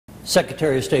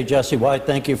Secretary of State Jesse White,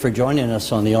 thank you for joining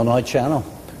us on the Illinois Channel.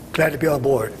 Glad to be on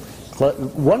board.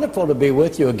 Wonderful to be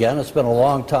with you again. It's been a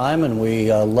long time, and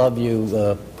we love you,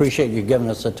 appreciate you giving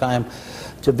us the time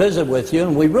to visit with you.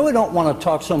 And we really don't want to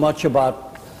talk so much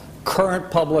about current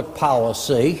public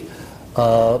policy,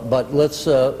 but let's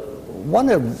want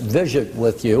to visit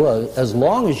with you. As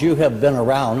long as you have been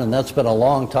around, and that's been a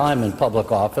long time in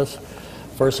public office,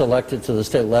 first elected to the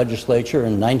state legislature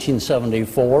in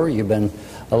 1974. You've been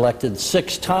elected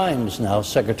 6 times now,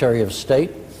 Secretary of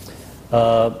State.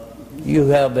 You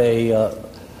have a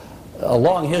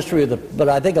long history, but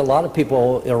I think a lot of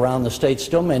people around the state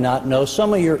still may not know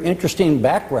some of your interesting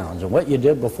backgrounds and what you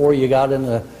did before you got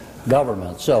into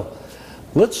government. So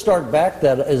let's start back.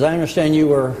 That, as I understand, you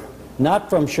were not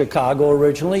from Chicago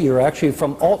originally. You're actually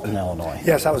from Alton, Illinois.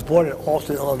 Yes, I was born in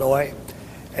Alton, Illinois,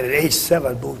 and at age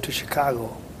 7 moved to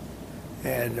Chicago,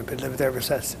 and I've been living there ever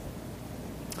since.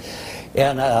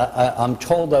 And I'm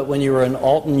told that when you were in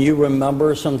Alton, you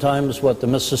remember sometimes what the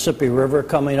Mississippi River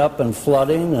coming up and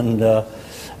flooding, and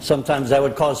sometimes that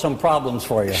would cause some problems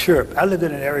for you. Sure. I lived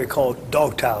in an area called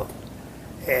Dogtown,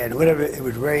 and whenever it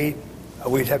would rain,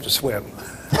 we'd have to swim.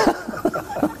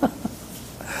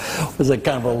 Was it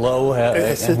kind of a low?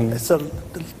 It's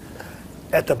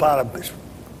at the bottom.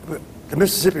 The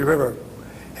Mississippi River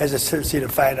has a tendency to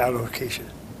find our location.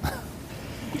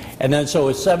 And then, so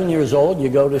at 7 years old, you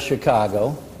go to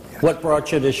Chicago. Yeah. What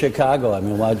brought you to Chicago? I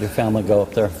mean, why did your family go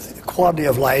up there? The quality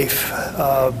of life.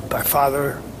 My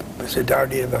father was a darn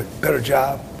needed a better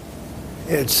job.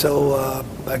 And so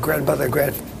my grandmother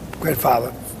and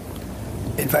grandfather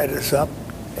invited us up,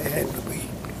 and we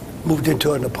moved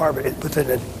into an apartment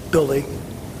within a building.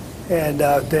 And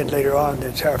then later on, the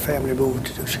entire family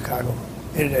moved to Chicago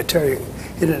in an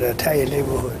Italian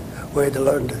neighborhood, where they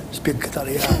learned to speak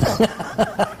Italiano.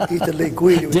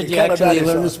 Did you actually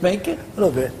learn to speak it? A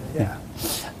little bit, yeah.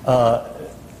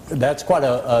 That's quite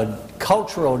a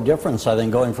cultural difference, I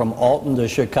think, going from Alton to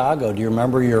Chicago. Do you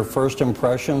remember your first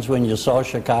impressions when you saw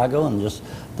Chicago and just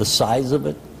the size of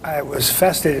it? I was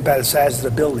fascinated by the size of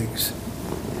the buildings.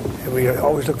 And we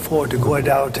always look forward to going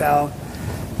downtown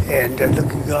and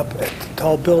looking up at the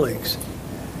tall buildings.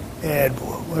 And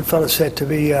one fellow said to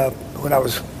me when I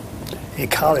was in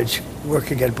college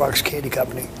working at Bronx Candy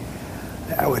Company,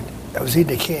 I was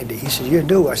eating the candy. He said, "You're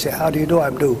new." I said, "How do you know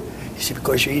I'm new?" He said,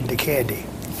 "Because you're eating the candy."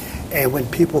 And when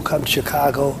people come to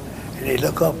Chicago and they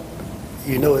look up,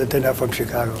 you know that they're not from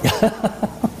Chicago.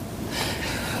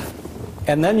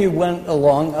 And then you went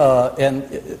along,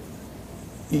 and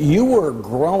you were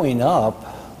growing up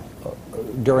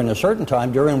during a certain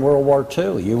time, during World War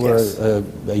II. You were Yes.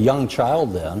 a young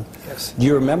child then. Yes. Do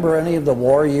you remember any of the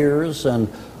war years and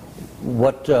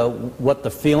what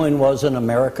the feeling was in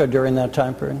America during that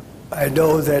time period? I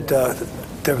know that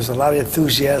there was a lot of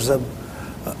enthusiasm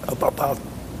about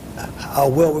how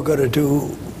well we're going to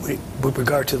do with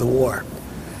regard to the war.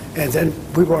 And then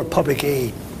we were on public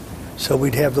aid, so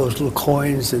we'd have those little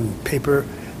coins and paper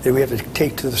that we had to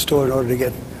take to the store in order to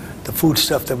get the food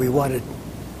stuff that we wanted.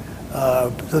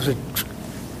 Those were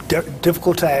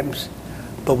difficult times,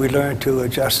 but we learned to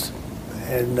adjust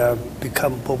and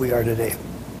become what we are today.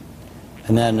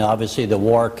 And then obviously the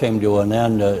war came to an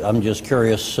end. I'm just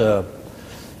curious, do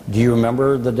you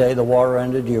remember the day the war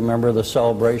ended? Do you remember the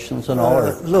celebrations and all?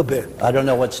 A little bit. I don't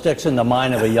know what sticks in the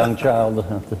mind of a young child.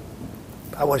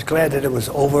 I was glad that it was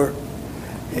over.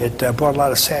 It brought a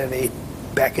lot of sanity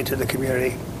back into the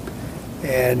community.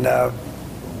 And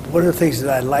one of the things that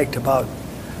I liked about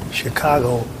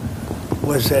Chicago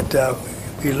was that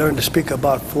we learned to speak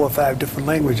about 4 or 5 different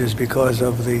languages because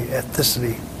of the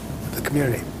ethnicity of the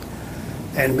community.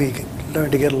 And we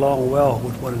learned to get along well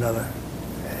with one another.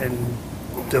 And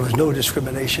there was no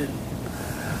discrimination.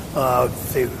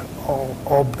 They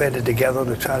all banded together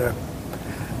to try to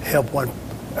help one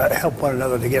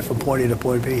another to get from point A to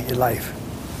point B in life.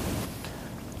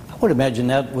 I would imagine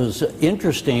that was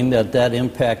interesting that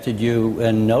impacted you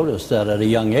and noticed that at a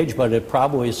young age, but it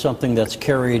probably is something that's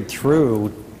carried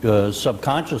through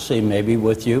subconsciously maybe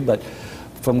with you. But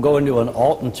from going to an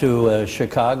Alton to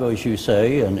Chicago, as you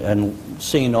say, and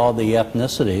seeing all the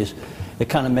ethnicities, it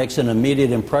kind of makes an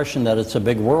immediate impression that it's a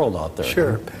big world out there.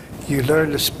 Sure. You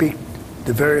learn to speak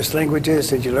the various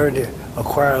languages, and you learn to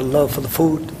acquire a love for the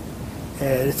food.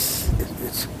 And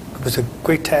it was a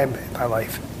great time in my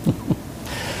life.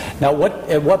 Now,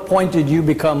 at what point did you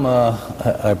become,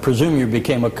 I presume you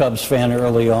became a Cubs fan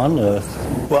early on?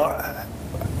 Well,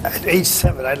 at age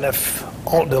 7, I left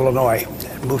Alton, Illinois,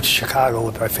 and moved to Chicago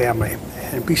with my family.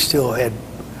 And we still had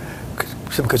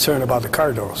some concern about the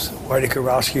Cardinals. Marty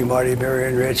Kurowski, Marty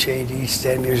Marion, Red Chaney,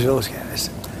 Stan Musial, those guys.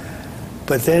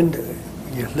 But then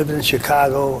you lived in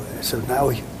Chicago, so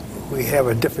now we have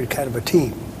a different kind of a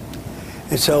team.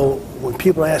 And so when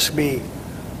people ask me,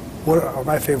 what are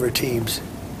my favorite teams?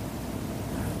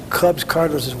 Cubs,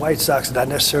 Cardinals, and White Sox, not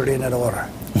necessarily in that order.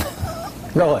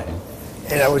 Really?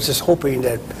 And I was just hoping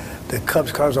that the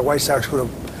Cubs, Cardinals, and White Sox would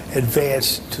have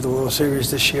advanced to the World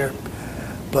Series this year,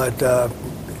 but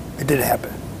it didn't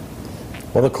happen.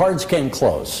 Well, the Cards came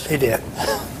close. They did.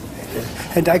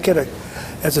 And I get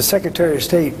as a Secretary of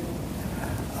State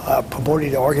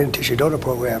promoting the organ and tissue donor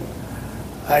program,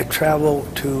 I travel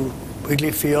to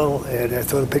Wrigley Field and I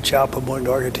throw the pitch out promoting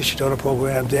the organ and tissue donor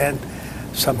program. Then,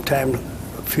 sometime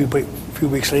a few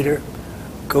weeks later,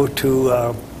 go to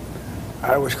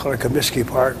I always call it Comiskey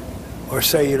Park or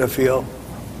Cellular Field,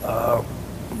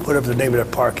 whatever the name of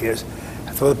the park is.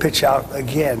 I throw the pitch out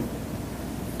again,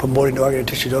 promoting the organ and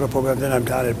tissue donor program. Then I'm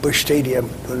down at Busch Stadium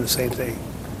doing the same thing.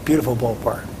 Beautiful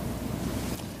ballpark.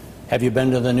 Have you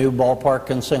been to the new ballpark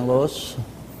in St. Louis?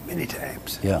 Many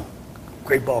times. Yeah.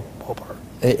 Great ballpark.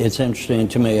 It's interesting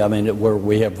to me. I mean, where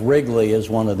we have Wrigley as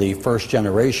one of the first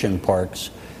generation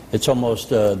parks, it's almost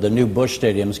the new Busch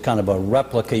Stadium is kind of a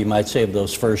replica, you might say, of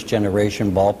those first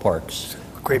generation ballparks.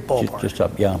 Great ballpark. Just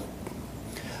up, yeah.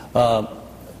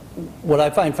 What I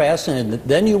find fascinating,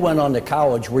 then you went on to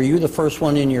college. Were you the first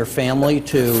one in your family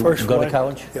to go to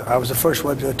college? Yeah, I was the first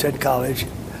one to attend college.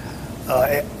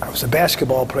 I was a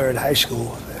basketball player in high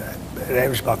school. I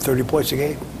averaged about 30 points a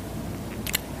game.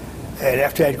 And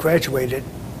after I graduated,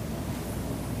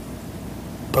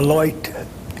 Beloit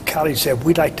College said,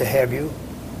 we'd like to have you,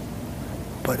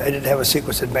 but I didn't have a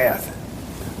sequence in math.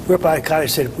 Ripon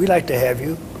College said, we'd like to have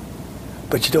you,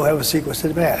 but you don't have a sequence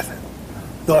in math.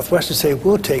 Northwestern said,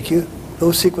 we'll take you,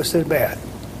 no sequence in math.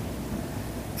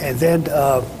 And then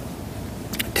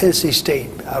Tennessee State,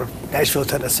 out of Nashville,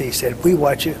 Tennessee, said, we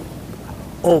want you.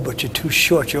 Oh, but you're too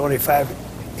short, you're only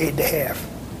 5'8½".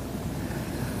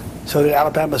 So the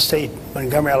Alabama State,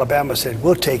 Montgomery, Alabama said,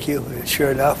 we'll take you. And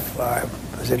sure enough, I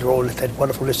was enrolled at that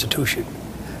wonderful institution.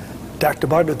 Dr.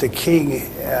 Martin Luther King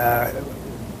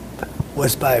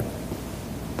was my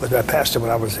pastor when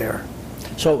I was there.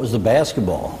 So it was the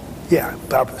basketball. Yeah,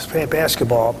 I was playing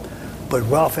basketball, but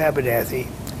Ralph Abernathy,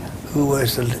 who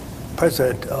was the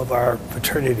president of our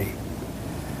fraternity,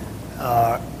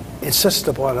 insisted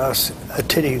upon us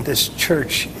attending this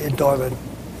church in the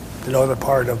northern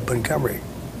part of Montgomery.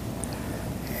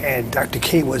 And Dr.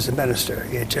 King was the minister.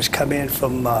 He had just come in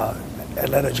from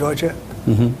Atlanta, Georgia,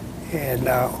 and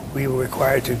we were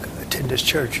required to attend this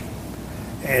church.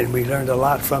 And we learned a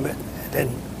lot from it. And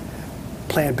then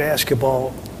playing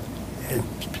basketball and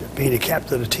being the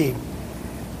captain of the team,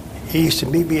 he used to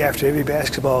meet me after every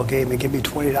basketball game and give me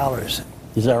 $20.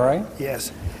 Is that right?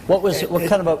 Yes. What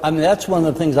kind of I mean, that's one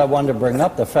of the things I wanted to bring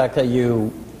up, the fact that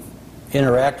you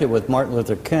interacted with Martin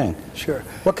Luther King. Sure.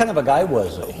 What kind of a guy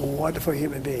was he? Wonderful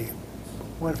human being.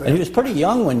 Wonderful. And he was pretty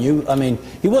young when you, I mean,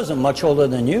 he wasn't much older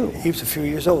than you. He was a few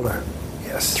years older,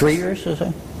 yes. 3 years, is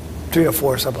he? 3 or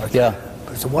 4, something like that. Yeah.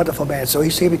 But he's a wonderful man. So he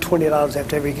used to give me $20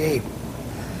 after every game.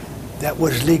 That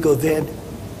was legal then.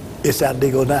 It's not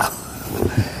legal now.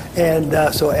 And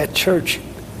so at church,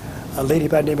 a lady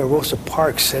by the name of Rosa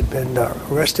Parks had been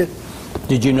arrested.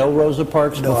 Did you know Rosa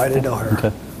Parks? No, I didn't know her.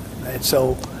 Okay. And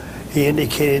so he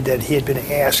indicated that he had been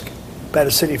asked by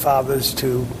the city fathers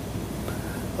to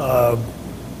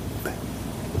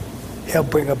help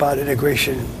bring about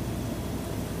integration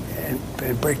and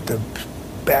break the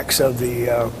backs of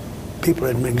the people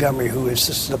in Montgomery who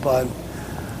insisted upon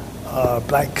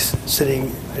blacks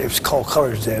sitting, it was called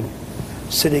colors then,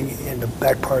 sitting in the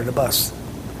back part of the bus.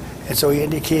 And so he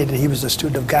indicated that he was a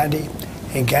student of Gandhi,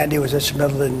 and Gandhi was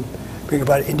instrumental in bringing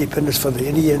about independence for the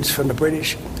Indians from the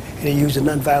British, and he used a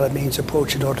nonviolent means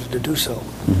approach in order to do so.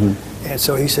 And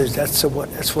so he says, that's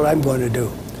what I'm going to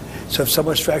do. So if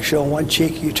someone strikes you on one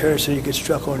cheek, you turn so you get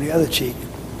struck on the other cheek.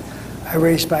 I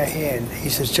raised my hand. He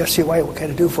says, Jesse White, what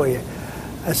can I do for you?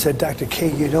 I said, Dr.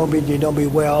 King, you know me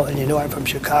well, and you know I'm from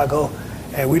Chicago,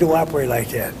 and we don't operate like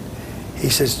that. He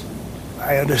says,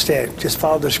 I understand. Just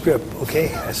follow the script,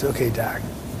 okay? I said, okay, Doc.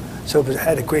 So I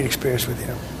had a great experience with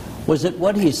him. Was it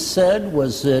what he said?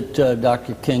 Was it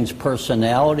Dr. King's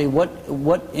personality?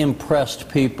 What impressed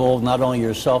people, not only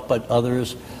yourself but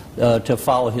others, to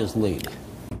follow his lead?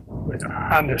 Was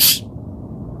honest,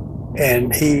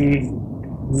 and he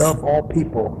loved all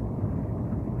people.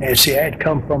 And see, I had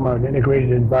come from an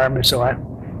integrated environment, so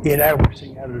he and I were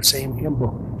singing out of the same hymn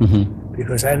book,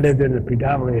 because I lived in a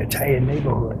predominantly Italian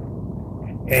neighborhood,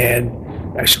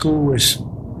 and my school was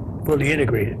fully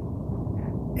integrated.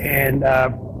 And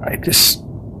I just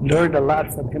learned a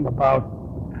lot from him about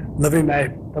loving my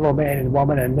fellow man and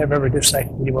woman, and never ever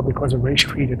disliked anyone because of race,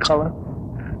 creed, or color.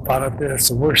 found out that it's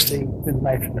the worst thing in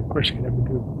life that a person can ever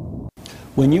do.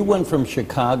 When you went from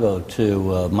Chicago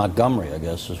to Montgomery, I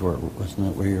guess is wasn't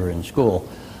it where you were in school,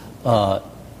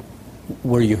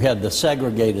 where you had the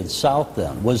segregated South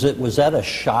then, was that a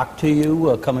shock to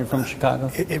you coming from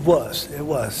Chicago? It was.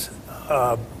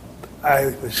 I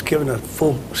was given a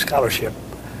full scholarship.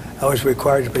 I was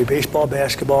required to play baseball,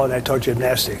 basketball, and I taught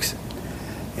gymnastics.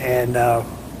 And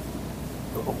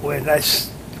when I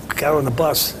got on the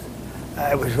bus,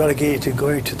 I was relegated to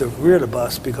going to the rear of the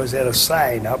bus because they had a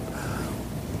sign up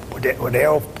with the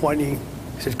arrow pointing,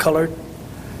 it said colored,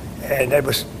 and that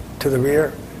was to the rear,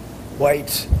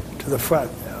 whites to the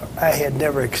front. I had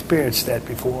never experienced that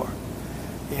before.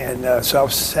 And so I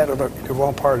was sat in the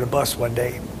wrong part of the bus one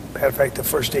day. Matter of fact, the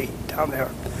first day down there.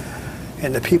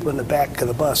 And the people in the back of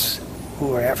the bus, who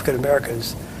were African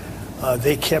Americans,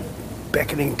 they kept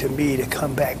beckoning to me to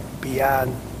come back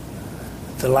beyond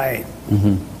the line,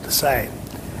 the sign.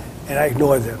 And I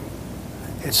ignored them.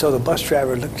 And so the bus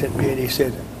driver looked at me and he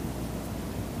said,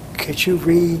 "Can't you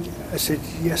read?" I said,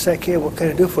 "Yes, I can. What can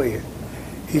I do for you?"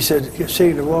 He said, "You're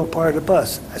sitting in the wrong part of the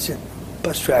bus." I said,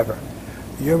 "Bus driver,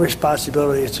 your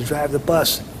responsibility is to drive the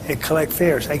bus and collect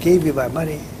fares. I gave you my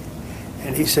money."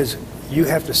 And he says, "You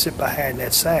have to sit behind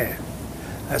that sign."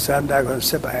 I said, "I'm not going to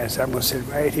sit behind it. I'm going to sit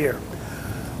right here."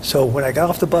 So when I got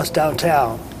off the bus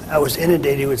downtown, I was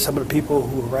inundated with some of the people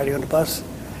who were riding on the bus,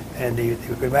 and they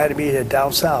reminded me that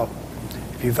down south,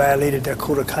 if you violated their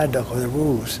code of conduct or the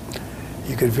rules,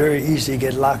 you could very easily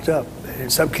get locked up, and in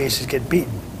some cases get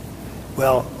beaten.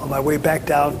 Well, on my way back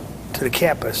down to the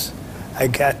campus, I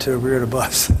got to the rear of the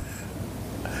bus.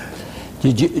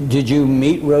 Did you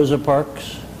meet Rosa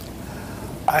Parks?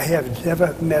 I have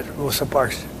never met Rosa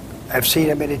Parks. I've seen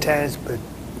her many times, but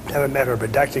never met her.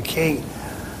 But Dr. King,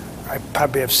 I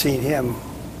probably have seen him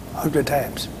 100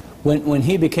 times. When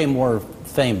he became more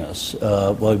famous,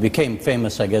 well, he became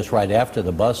famous, I guess, right after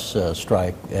the bus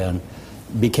strike, and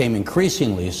became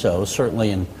increasingly so,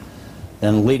 certainly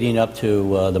in leading up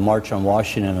to the March on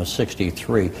Washington of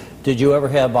 '63. Did you ever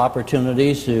have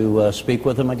opportunities to speak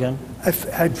with him again?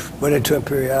 I've went into him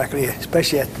periodically,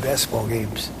 especially at the basketball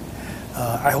games.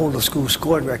 I hold a school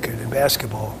scoring record in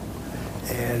basketball,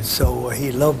 and so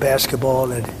he loved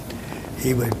basketball, and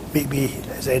he would meet me,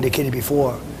 as I indicated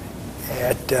before,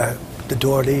 at the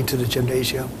door leading to the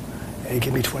gymnasium, and he'd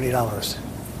give me $20.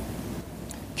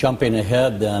 Jumping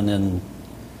ahead then, in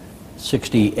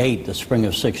 '68, the spring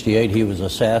of '68, he was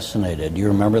assassinated. Do you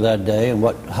remember that day, and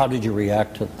how did you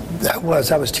react to that?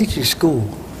 I was teaching school,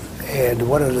 and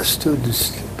one of the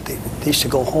students, they used to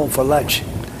go home for lunch.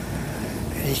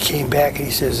 And he came back and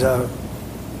he says,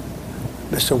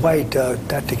 "Mr. White,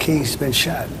 Dr. King's been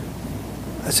shot."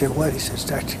 I said, "What?" He says,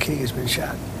 "Dr. King has been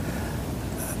shot."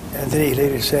 And then he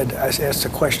later said, I asked the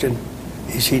question,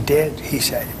 "Is he dead?" He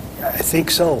said, "I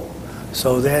think so."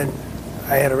 So then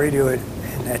I had a radio and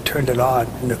I turned it on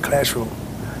in the classroom,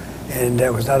 and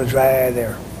there was not a dry eye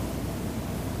there.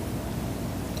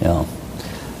 Yeah.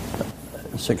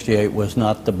 '68 was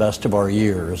not the best of our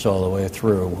years all the way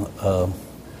through.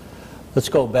 Let's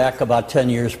go back about 10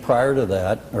 years prior to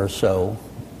that or so.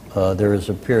 There was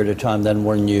a period of time then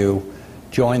when you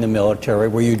joined the military.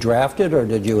 Were you drafted or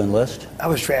did you enlist? I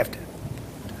was drafted.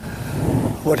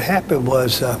 What happened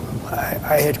was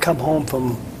I had come home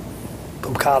from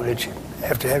college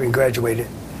after having graduated,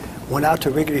 went out to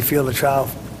Wrigley Field to try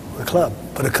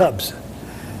for the Cubs.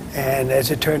 And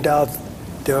as it turned out,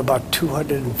 there were about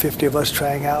 250 of us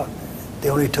trying out. They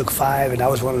only took 5, and I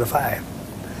was one of the 5.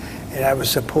 And I was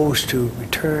supposed to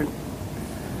return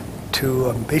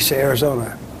to Mesa,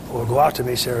 Arizona, or go out to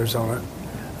Mesa, Arizona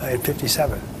in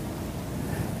 '57.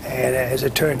 And as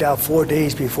it turned out, 4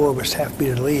 days before it was time for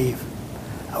me to leave,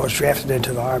 I was drafted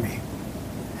into the Army.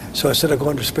 So instead of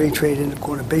going to spring training,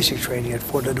 going to basic training at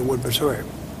Fort Leonard Wood, Missouri.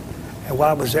 And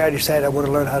while I was there, I decided I wanted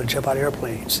to learn how to jump out of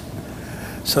airplanes.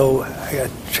 So I got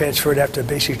transferred after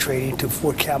basic training to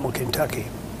Fort Campbell, Kentucky.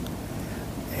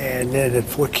 And then at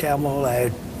Fort Campbell,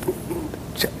 I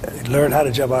learned how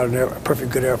to jump out of a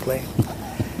perfect good airplane.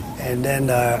 And then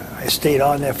I stayed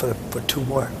on there for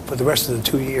the rest of the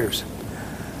 2 years.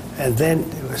 And then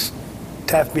it was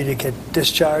time for me to get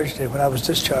discharged. And when I was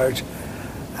discharged,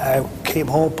 I came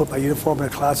home, put my uniform in the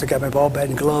closet, got my ball bat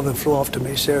and glove, and flew off to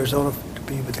Mesa, Arizona to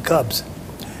be with the Cubs.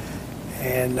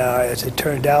 And as it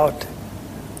turned out,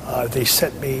 they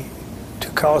sent me to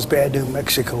Carlsbad, New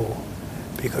Mexico,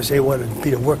 because they wanted me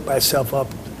to work myself up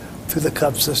through the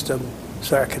Cubs system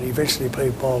so I could eventually play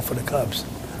ball for the Cubs.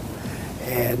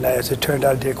 And as it turned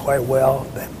out, I did quite well.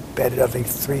 I batted, I think,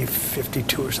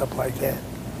 .352 or something like that.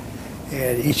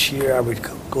 And each year I would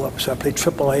go up. So I played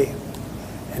AAA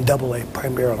and AA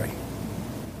primarily.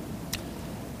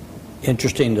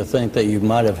 Interesting to think that you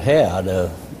might have had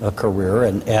a career,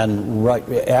 and right,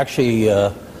 actually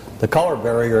the color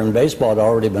barrier in baseball had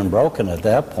already been broken at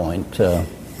that point.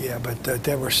 Yeah, but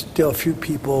there were still a few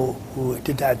people who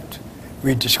did not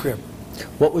read the script.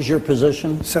 What was your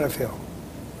position? Center field.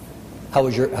 How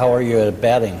are you at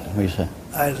batting?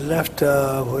 I left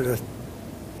with a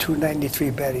 293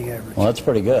 batting average. Well, that's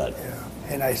pretty good. Yeah,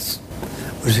 and I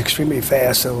was extremely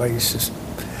fast, so I used to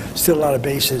steal a lot of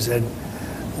bases. And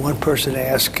one person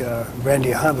asked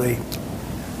Randy Hundley,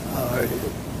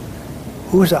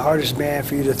 who was the hardest man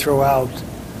for you to throw out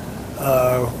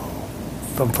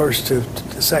from first to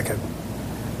second?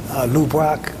 Lou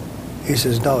Brock? He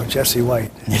says, no, Jesse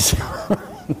White.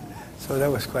 So that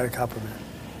was quite a compliment.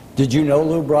 Did you know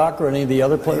Lou Brock or any of the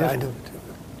other players? Yeah, I knew.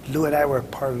 Lou and I were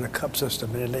part of the Cub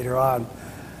system, and then later on,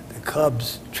 the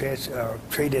Cubs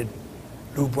traded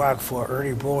Lou Brock for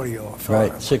Ernie Broglio.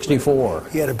 Right, 64.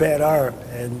 He had a bad arm,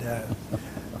 and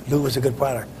Lou was a good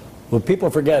product. Well, people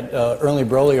forget Ernie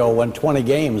Broglio won 20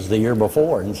 games the year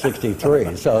before in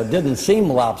 '63, so it didn't seem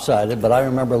lopsided, but I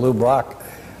remember Lou Brock,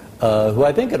 who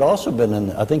I think had also been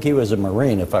in, I think he was a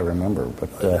Marine, if I remember.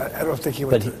 But I don't think he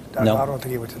went to, no? I don't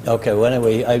think he went to. Okay, well,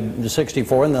 anyway,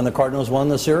 64, and then the Cardinals won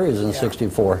the series in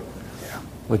 '64,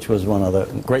 which was one of the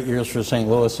great years for St.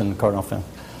 Louis and Cardinal fans.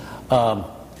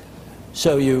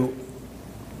 So you,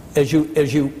 as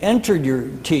you entered your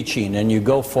teaching and you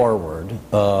go forward,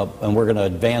 and we're going to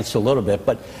advance a little bit,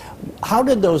 but how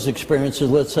did those experiences,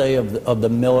 let's say, of the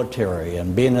military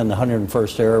and being in the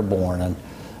 101st Airborne, and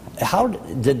how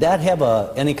did that have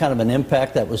any kind of an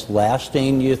impact that was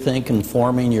lasting, you think, in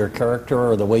forming your character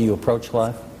or the way you approach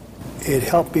life? It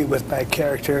helped me with my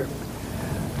character,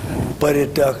 but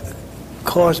it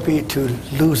caused me to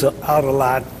lose out a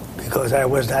lot because I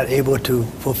was not able to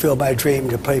fulfill my dream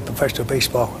to play professional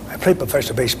baseball. I played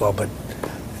professional baseball, but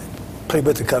played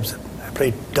with the Cubs. I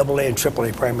played AA and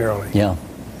AAA primarily. Yeah.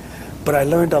 But I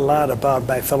learned a lot about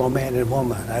my fellow man and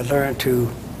woman. I learned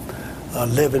to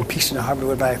live in peace and harmony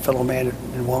with my fellow man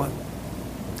and woman.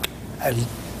 I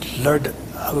learned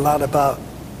a lot about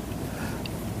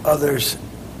others.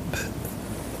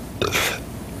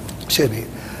 Excuse me.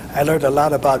 I learned a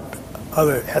lot about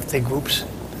other ethnic groups.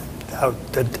 I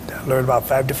learned about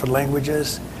 5 different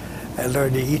languages. I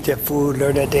learned to eat their food,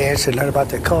 learn their dance, and learn about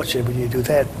their culture. When you do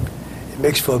that, it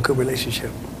makes for a good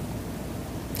relationship.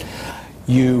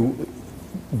 You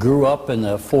grew up in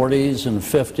the 40s and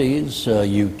 50s.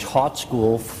 You taught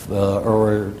school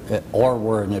or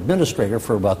were an administrator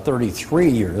for about 33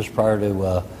 years prior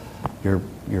to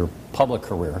your public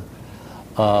career.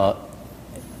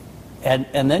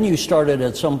 And then you started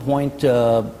at some point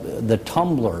the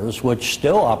Tumblers, which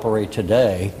still operate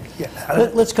today. Yeah.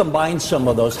 Let's combine some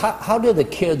of those. How do the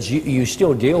kids, you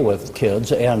still deal with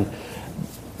kids, and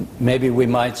maybe we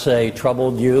might say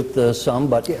troubled youth some,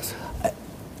 but yes.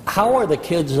 How are the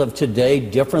kids of today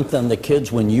different than the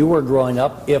kids when you were growing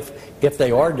up, if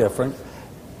they are different?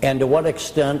 And to what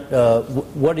extent,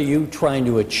 what are you trying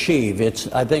to achieve? It's,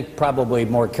 I think, probably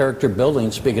more character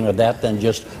building, speaking of that, than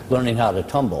just learning how to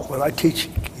tumble. Well, I teach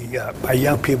my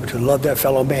young people to love their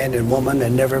fellow man and woman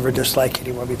and never ever dislike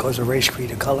anyone because of race, creed,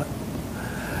 and color.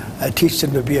 I teach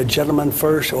them to be a gentleman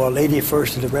first or a lady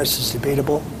first, and the rest is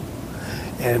debatable.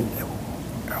 And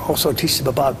also teach them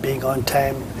about being on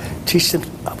time. Teach them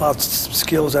about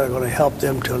skills that are going to help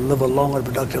them to live a long and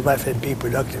productive life and be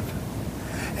productive.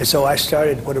 And so I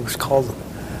started what it was called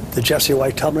the Jesse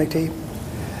White Tumbling team.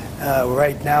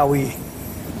 Right now we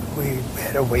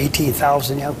had over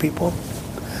 18,000 young people.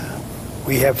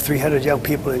 We have 300 young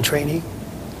people in training,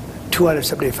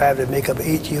 275 that make up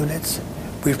 8 units.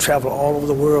 We've traveled all over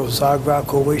the world: Zagreb,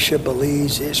 Croatia,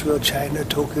 Belize, Israel, China,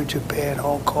 Tokyo, Japan,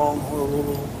 Hong Kong,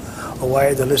 Honolulu,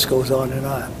 Hawaii, the list goes on and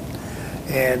on.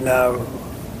 And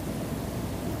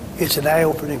it's an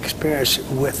eye-opening experience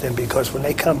with them, because when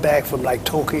they come back from like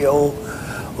Tokyo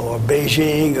or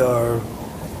Beijing or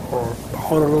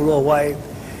Honolulu, Hawaii,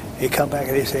 they come back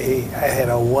and they say, hey, I had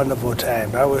a wonderful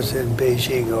time. I was in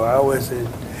Beijing, or I was in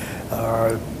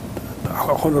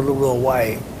Honolulu,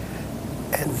 Hawaii.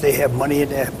 And they have money in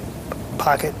their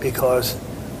pocket because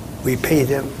we pay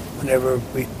them whenever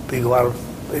we go out.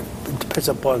 It depends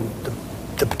upon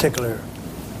the particular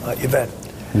event.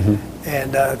 Mm-hmm.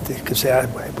 And they could say, I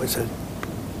was in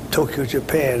Tokyo,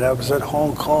 Japan, I was at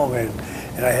Hong Kong, and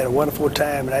I had a wonderful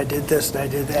time, and I did this and I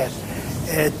did that.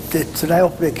 And it's an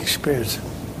eye-opening experience.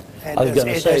 And I was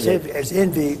going to say as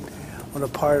envy on the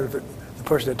part of the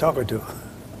person they're talking to.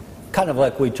 Kind of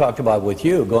like we talked about with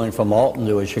you, going from Alton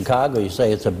to Chicago. You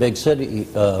say it's a big city,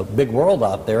 big world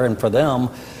out there, and for them,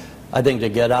 I think to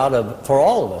get out of, for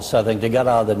all of us, I think to get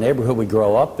out of the neighborhood we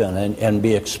grow up in and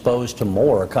be exposed to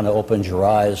more kind of opens your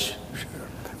eyes. Sure.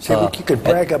 See, you could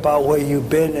brag about where you've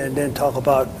been and then talk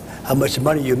about how much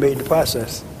money you made in the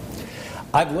process.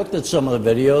 I've looked at some of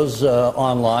the videos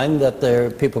online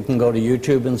that people can go to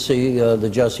YouTube and see the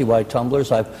Jesse White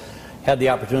Tumblers. I've had the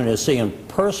opportunity to see in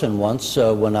person once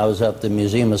when I was at the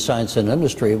Museum of Science and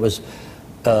Industry. It was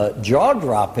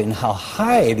jaw-dropping how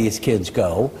high these kids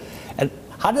go. And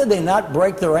how did they not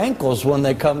break their ankles when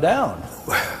they come down?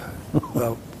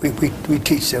 Well, we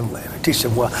teach them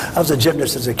well. I was a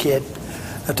gymnast as a kid.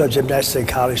 I taught gymnastics in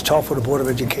college, taught for the Board of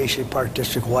Education, Park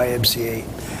District YMCA.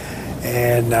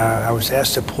 And I was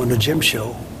asked to put on a gym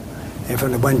show. And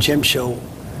from the one gym show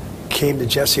came the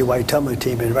Jesse White Tumbling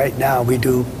team. And right now we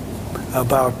do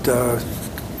about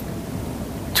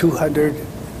 200,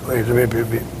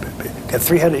 got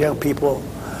 300 young people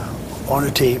on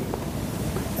the team,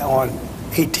 on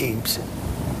 8 teams.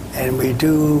 And we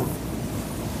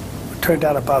turned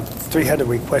out about 300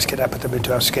 requests. Can I put them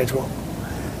into our schedule?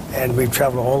 And we've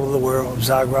traveled all over the world: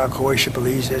 Zagreb, Croatia,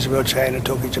 Belize, Israel, China,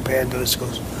 Tokyo, Japan. The list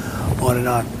goes on and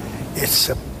on. It's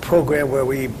a program where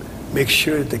we make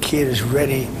sure that the kid is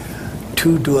ready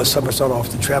to do a somersault off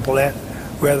the trampoline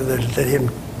rather than let him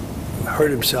hurt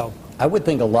himself. I would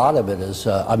think a lot of it is,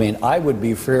 I mean, I would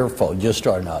be fearful just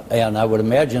starting out, and I would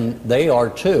imagine they are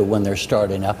too when they're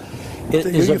starting out.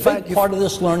 Is a big part of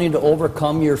this learning to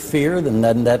overcome your fear, and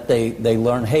then that they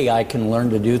learn, hey, I can learn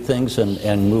to do things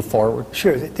and move forward?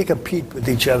 Sure, they compete with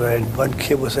each other, and one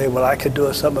kid will say, well, I can do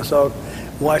a somersault,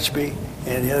 watch me,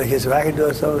 and the other kid says, I can do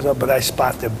a somersault, but I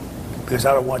spot them because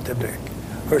I don't want them to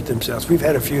hurt themselves. We've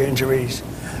had a few injuries,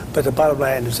 but the bottom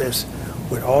line is this: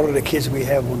 with all of the kids we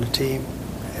have on the team,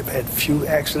 have had few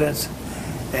accidents,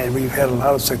 and we've had a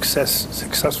lot of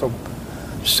successful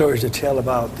stories to tell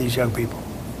about these young people.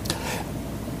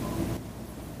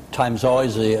 Time's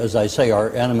always, as I say,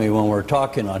 our enemy when we're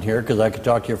talking on here, because I could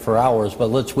talk to you for hours, but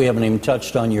we haven't even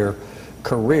touched on your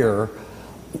career.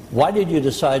 Why did you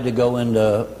decide to go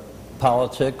into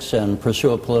politics and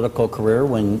pursue a political career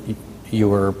when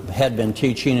you had been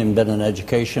teaching and been in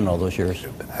education all those years?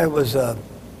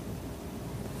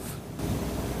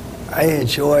 I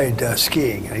enjoyed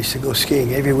skiing. I used to go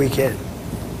skiing every weekend.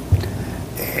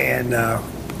 And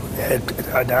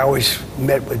I always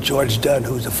met with George Dunn,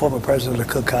 who's the former president of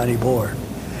the Cook County Board.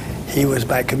 He was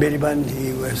my committeeman,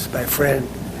 he was my friend,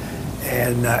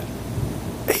 and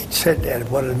he said at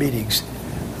one of the meetings,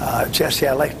 Jesse,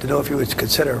 I'd like to know if you would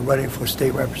consider running for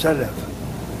state representative.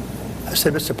 I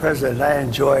said, Mr. President, I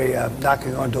enjoy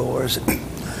knocking on doors,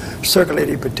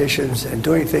 circulating petitions, and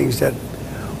doing things that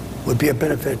would be a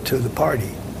benefit to the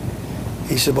party.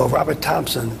 He said, well, Robert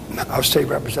Thompson, our state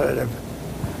representative,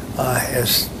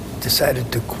 has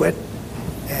decided to quit,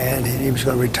 and he was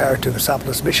going to retire to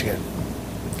Cassopolis, Michigan.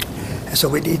 And so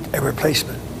we need a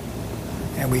replacement,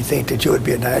 and we think that you would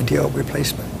be an ideal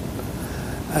replacement.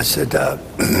 I said,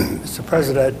 Mr.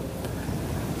 President,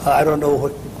 I don't know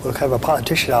what kind of a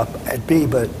politician I'd be,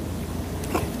 but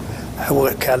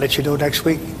can I let you know next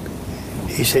week?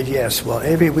 He said, yes. Well,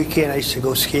 every weekend I used to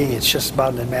go skiing at Chestnut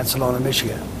Mountain in Mansalona,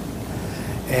 Michigan.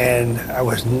 And I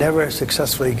was never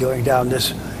successfully going down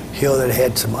this hill that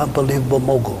had some unbelievable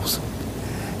moguls.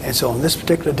 And so on this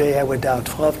particular day, I went down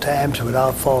 12 times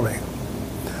without falling.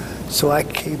 So I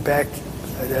came back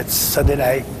that Sunday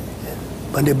night.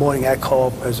 Monday morning, I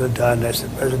called President Dunn. I said,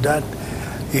 President Dunn,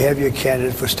 you have your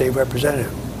candidate for state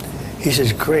representative. He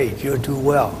says, great, you'll do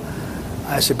well.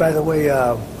 I said, by the way,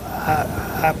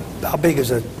 how big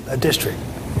is a district?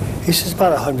 He says,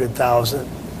 about 100,000.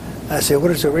 I said, what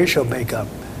does the ratio make up?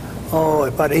 Oh,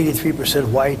 about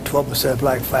 83% white, 12%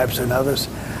 black, 5% others.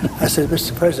 I said,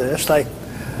 Mr. President, that's like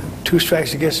 2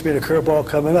 strikes against me and a curveball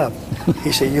coming up.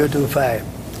 He said, you'll do fine.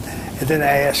 And then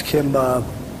I asked him a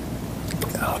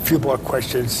few more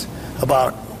questions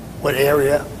about what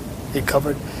area he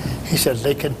covered. He said,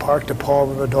 Lincoln Park, DePaul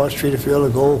River, North Street, Field,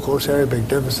 the Gold Coast area,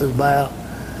 Magnificent Mile.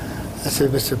 I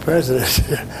said, Mr. President,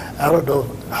 I don't know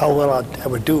how well I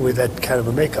would do with that kind of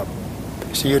a makeup.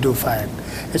 He said, you'll do fine.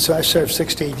 And so I served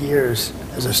 16 years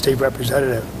as a state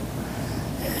representative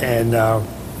and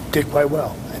did quite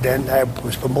well. And then I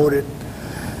was promoted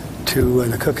to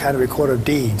the Cook County Recorder of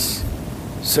Deeds,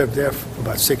 served there for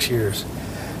about 6 years.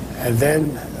 And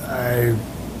then I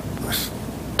was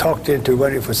talked into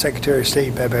running for Secretary of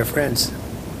State by my friends.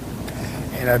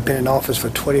 And I've been in office for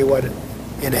 21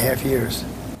 and a half years.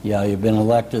 Yeah, you've been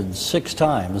elected 6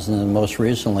 times, and then most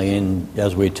recently,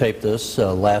 as we taped this,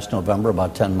 last November,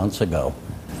 about 10 months ago.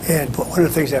 And one of the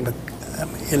things I'm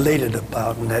elated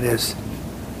about, and that is,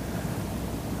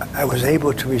 I was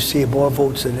able to receive more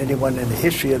votes than anyone in the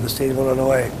history of the state of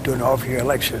Illinois during the off-year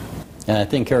election. And I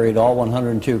think carried all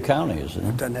 102 counties.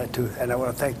 I've done that too, and I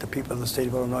want to thank the people of the state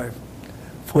of Illinois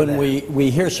for that. When we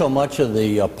hear so much of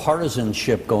the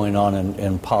partisanship going on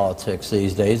in politics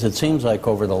these days, it seems like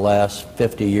over the last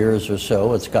 50 years or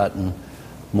so, it's gotten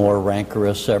more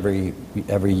rancorous every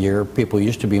year. People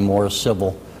used to be more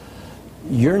civil.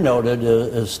 You're noted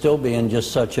as still being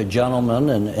just such a gentleman,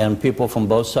 and people from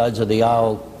both sides of the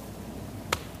aisle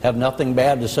have nothing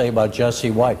bad to say about Jesse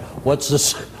White. What's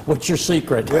your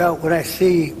secret? Well, when I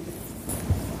see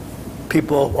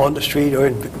people on the street or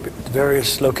in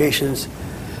various locations,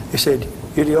 they said,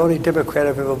 "You're the only Democrat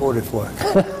I've ever voted for."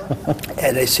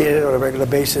 And they say it on a regular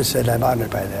basis, and I'm honored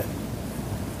by that.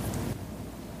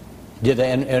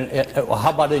 And how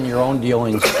about in your own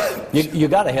dealings? You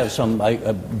got to have some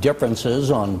differences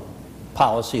on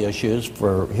policy issues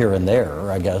for here and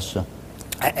there, I guess.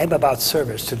 I'm about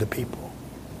service to the people.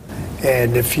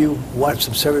 And if you want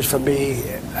some service from me,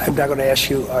 I'm not going to ask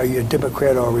you, are you a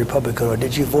Democrat or a Republican, or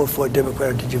did you vote for a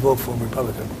Democrat or did you vote for a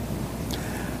Republican?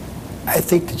 I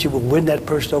think that you will win that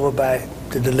person over by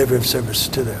the delivery of service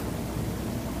to them.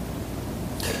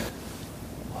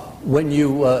 When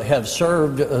you have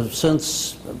served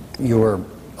since you were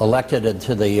elected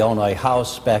to the Illinois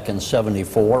House back in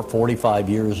 '74, 45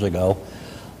 years ago,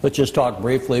 let's just talk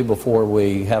briefly before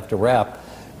we have to wrap.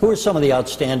 Who are some of the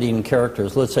outstanding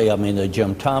characters? Let's say,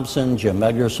 Jim Thompson, Jim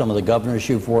Edgar, some of the governors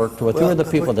you've worked with. Who are the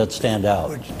people that stand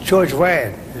out? George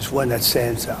Ryan is one that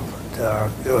stands out.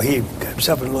 He got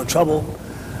himself in a little trouble,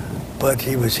 but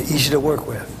he was easy to work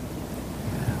with.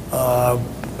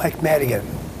 Mike Madigan.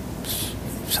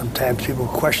 Sometimes people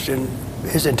question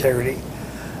his integrity.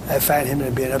 I find him to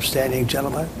be an upstanding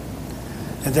gentleman.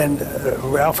 And then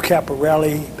Ralph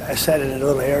Caporelli, I sat in a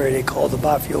little area they called the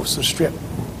Mafioso Strip.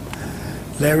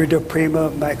 Larry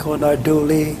DePrima, Michael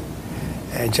Narduli,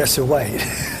 and Jesse White,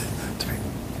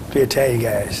 three Italian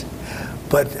guys.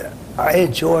 But I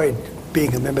enjoyed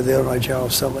being a member of the Illinois General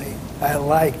Assembly. I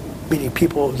like meeting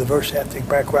people of diverse ethnic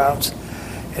backgrounds,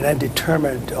 and I'm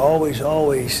determined to always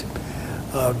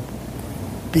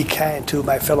be kind to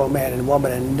my fellow man and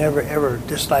woman, and never ever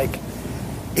dislike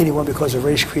anyone because of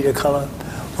race, creed, or color,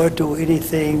 or do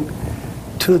anything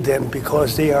to them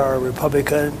because they are a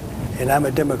Republican and I'm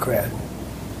a Democrat.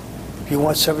 If you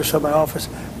want service from my office,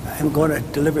 I'm going to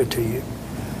deliver it to you,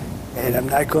 and I'm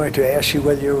not going to ask you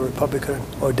whether you're a Republican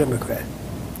or Democrat.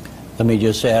 Let me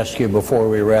just ask you before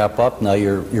we wrap up. Now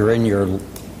you're in your,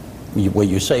 what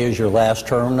you say is your last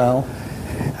term now?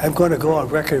 I'm going to go on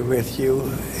record with you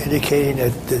indicating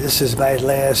that this is my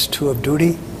last tour of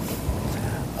duty.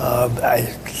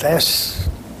 Last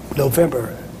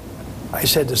November, I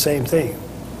said the same thing,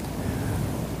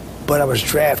 but I was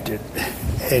drafted,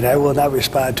 and I will not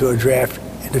respond to a draft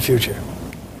in the future.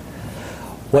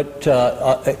 What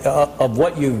of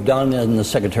what you've done in the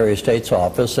Secretary of State's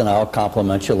office, and I'll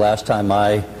compliment you, last time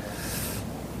I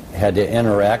had to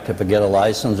interact to get a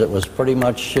license, it was pretty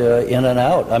much in and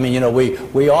out. I mean,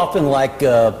 we often like,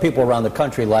 people around the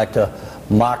country like to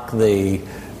mock the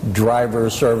driver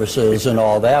services and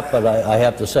all that, but I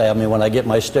have to say, when I get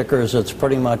my stickers, it's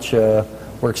pretty much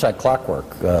works like clockwork.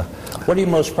 What are you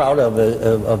most proud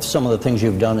of some of the things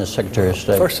you've done as Secretary of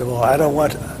State? First of all, I don't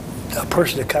want a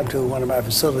person to come to one of my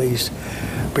facilities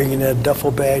bringing a duffel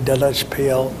bag, a lunch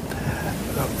pail,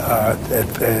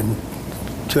 and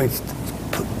doing.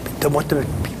 I want them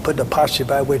to put in a posture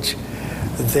by which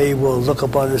they will look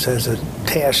upon this as a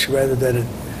task rather than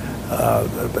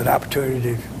an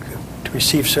opportunity to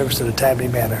receive service in a timely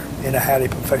manner, in a highly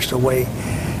professional way,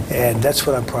 and that's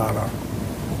what I'm proud of.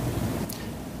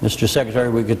 Mr. Secretary,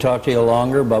 we could talk to you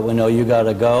longer, but we know you got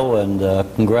to go, and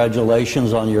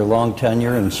congratulations on your long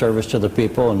tenure and service to the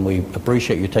people, and we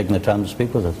appreciate you taking the time to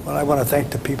speak with us. Well, I want to thank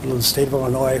the people of the state of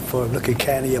Illinois for looking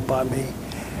kindly upon me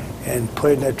and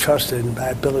putting their trust in my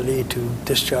ability to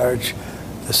discharge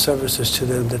the services to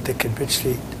them that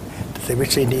they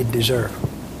richly need and deserve.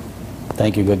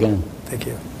 Thank you again. Thank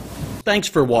you. Thanks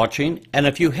for watching, and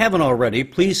if you haven't already,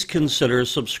 please consider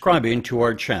subscribing to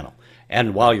our channel.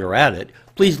 And while you're at it,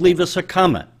 please leave us a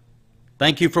comment.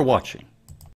 Thank you for watching.